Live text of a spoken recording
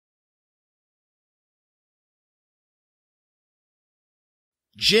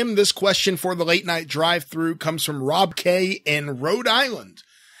Jim, this question for the late night drive-through comes from Rob K. in Rhode Island.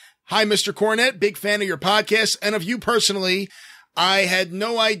 Hi, Mr. Cornette. Big fan of your podcast and of you personally. I had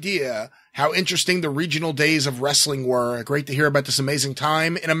no idea how interesting the regional days of wrestling were. Great to hear about this amazing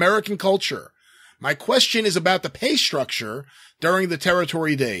time in American culture. My question is about the pay structure during the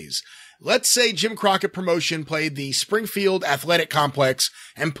territory days. Let's say Jim Crockett Promotion played the Springfield Athletic Complex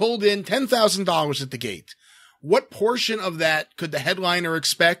and pulled in $10,000 at the gate. What portion of that could the headliner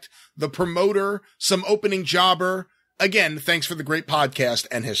expect? The promoter, some opening jobber? Again, thanks for the great podcast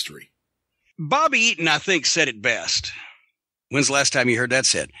and history. Bobby Eaton, I think, said it best. When's the last time you heard that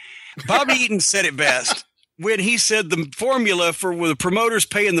said? Bobby Eaton said it best when he said the formula for the promoters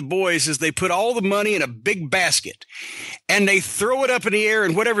paying the boys is they put all the money in a big basket and they throw it up in the air,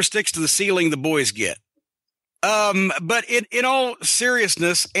 and whatever sticks to the ceiling, the boys get. But in all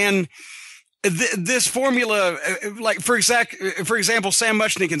seriousness, and this formula, like for example, Sam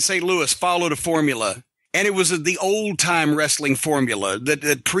Muchnick in St. Louis followed a formula, and it was the old time wrestling formula that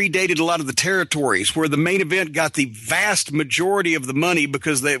predated a lot of the territories, where the main event got the vast majority of the money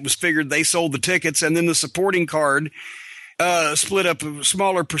because it was figured they sold the tickets, and then the supporting card split up a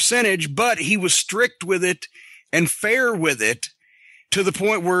smaller percentage. But he was strict with it and fair with it, to the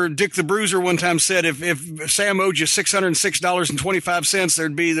point where Dick the Bruiser one time said, if Sam owed you $606.25,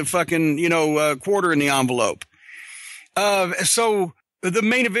 there'd be the fucking, quarter in the envelope. So the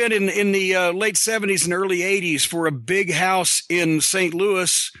main event in the late 70s and early 80s for a big house in St.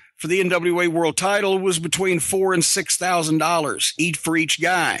 Louis for the NWA World title was between $4,000 and $6,000 each for each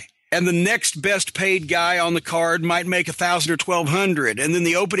guy. And the next best paid guy on the card might make $1,000 or $1,200. And then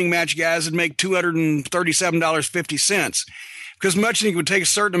the opening match guys would make $237.50. Because Muchnick would take a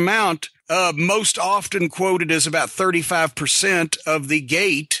certain amount, most often quoted as about 35% of the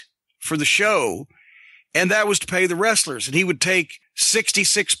gate for the show, and that was to pay the wrestlers. And he would take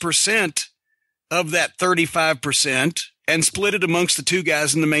 66% of that 35% and split it amongst the two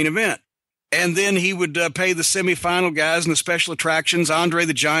guys in the main event. And then he would pay the semifinal guys and the special attractions, Andre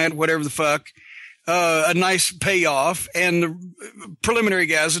the Giant, whatever the fuck, a nice payoff, and the preliminary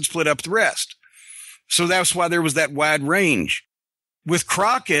guys would split up the rest. So that's why there was that wide range. With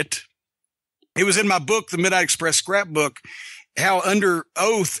Crockett, it was in my book, the Midnight Express scrapbook, how under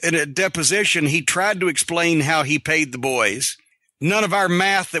oath in a deposition, he tried to explain how he paid the boys. None of our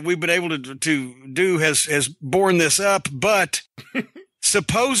math that we've been able to do has borne this up, but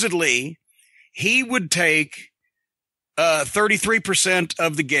supposedly he would take 33%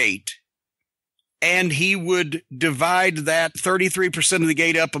 of the gate, and he would divide that 33% of the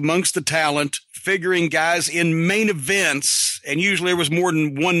gate up amongst the talent, figuring guys in main events, and usually there was more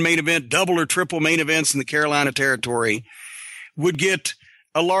than one main event, double or triple main events in the Carolina territory, would get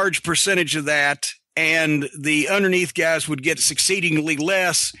a large percentage of that, and the underneath guys would get succeedingly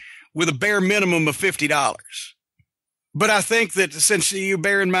less with a bare minimum of $50. But I think that since you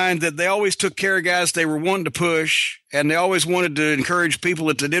bear in mind that they always took care of guys they were wanting to push, and they always wanted to encourage people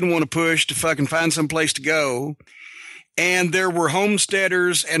that they didn't want to push to fucking find some place to go, and there were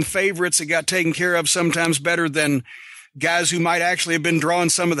homesteaders and favorites that got taken care of sometimes better than guys who might actually have been drawing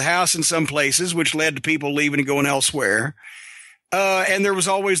some of the house in some places, which led to people leaving and going elsewhere. And there was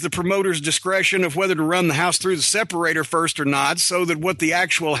always the promoter's discretion of whether to run the house through the separator first or not, so that what the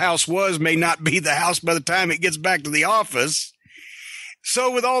actual house was may not be the house by the time it gets back to the office.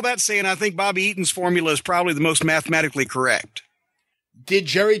 So with all that saying, I think Bobby Eaton's formula is probably the most mathematically correct. Did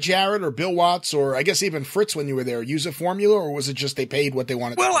Jerry Jarrett or Bill Watts, or I guess even Fritz when you were there, use a formula, or was it just they paid what they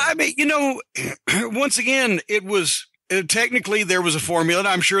wanted to pay? I mean, once again, it was technically there was a formula, and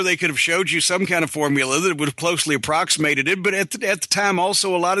I'm sure they could have showed you some kind of formula that would have closely approximated it. But at the time,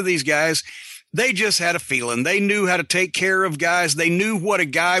 also, a lot of these guys, they just had a feeling. They knew how to take care of guys. They knew what a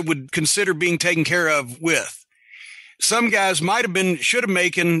guy would consider being taken care of with. Some guys should have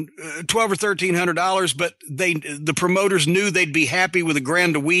making $1,200 or $1,300, but the promoters knew they'd be happy with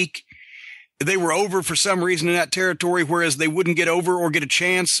 $1,000 a week. They were over for some reason in that territory, whereas they wouldn't get over or get a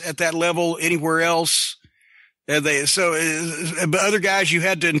chance at that level anywhere else. But other guys you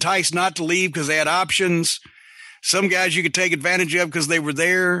had to entice not to leave because they had options. Some guys you could take advantage of because they were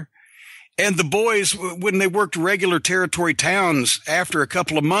there. And the boys, when they worked regular territory towns, after a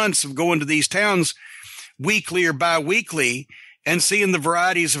couple of months of going to these towns weekly or bi-weekly and seeing the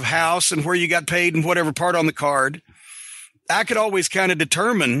varieties of house and where you got paid and whatever part on the card, I could always kind of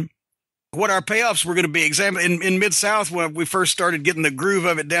determine what our payoffs were going to be. Example, in Mid-South, when we first started getting the groove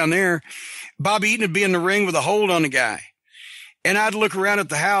of it down there, Bobby Eaton would be in the ring with a hold on the guy. And I'd look around at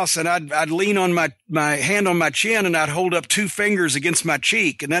the house and I'd lean on my hand on my chin and I'd hold up two fingers against my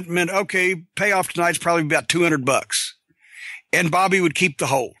cheek. And that meant, okay, payoff tonight's probably about $200. and Bobby would keep the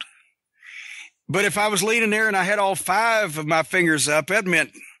hold. But if I was leaning there and I had all 5 of my fingers up, that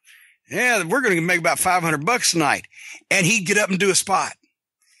meant, yeah, we're going to make about $500 tonight. And he'd get up and do a spot.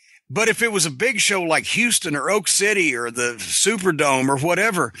 But if it was a big show like Houston or Oak City or the Superdome or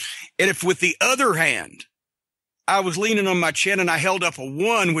whatever, and if with the other hand, I was leaning on my chin and I held up a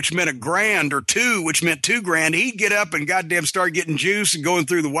 1, which meant $1,000, or 2, which meant $2,000, he'd get up and goddamn start getting juice and going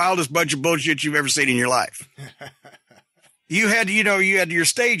through the wildest bunch of bullshit you've ever seen in your life. You had your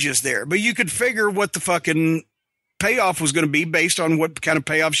stages there, but you could figure what the fucking payoff was going to be based on what kind of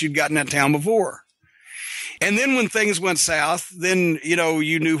payoffs you'd got in that town before. And then when things went south, then,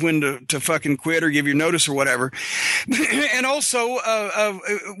 you knew when to fucking quit or give your notice or whatever. And also,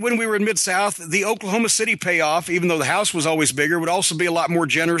 when we were in Mid-South, the Oklahoma City payoff, even though the house was always bigger, would also be a lot more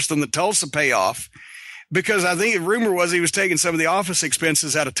generous than the Tulsa payoff, because I think the rumor was he was taking some of the office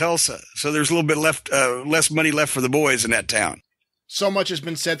expenses out of Tulsa. So there's a little bit less money left for the boys in that town. So much has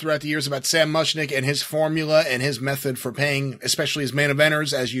been said throughout the years about Sam Muchnick and his formula and his method for paying, especially his main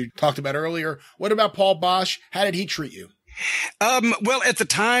eventers, as you talked about earlier. What about Paul Boesch? How did he treat you? Well, at the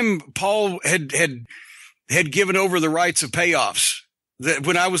time, Paul had given over the rights of payoffs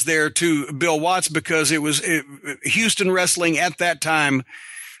when I was there to Bill Watts, because Houston wrestling at that time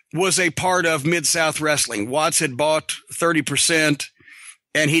was a part of Mid-South Wrestling. Watts had bought 30%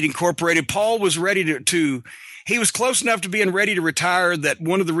 and he'd incorporated. Paul was ready he was close enough to being ready to retire that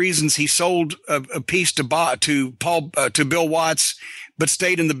one of the reasons he sold a piece to Bill Watts, but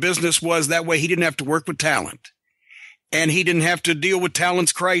stayed in the business, was that way he didn't have to work with talent, and he didn't have to deal with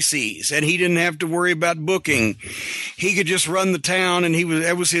talent's crises, and he didn't have to worry about booking. He could just run the town, and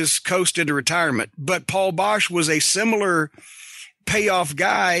that was his coast into retirement. But Paul Boesch was a similar payoff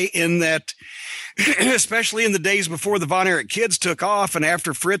guy in that, especially in the days before the Von Erich kids took off and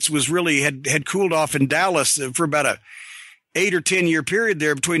after Fritz was really had cooled off in Dallas for about a 8 or 10 year period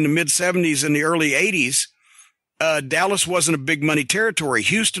there between the mid 70s and the early 80s, Dallas wasn't a big money territory.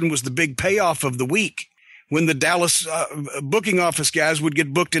 Houston was the big payoff of the week. When the Dallas booking office guys would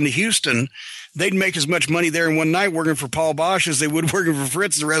get booked into Houston, they'd make as much money there in one night working for Paul Boesch as they would working for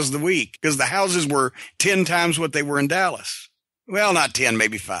Fritz the rest of the week, because the houses were 10 times what they were in Dallas. Well, not 10,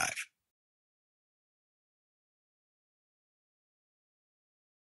 maybe 5.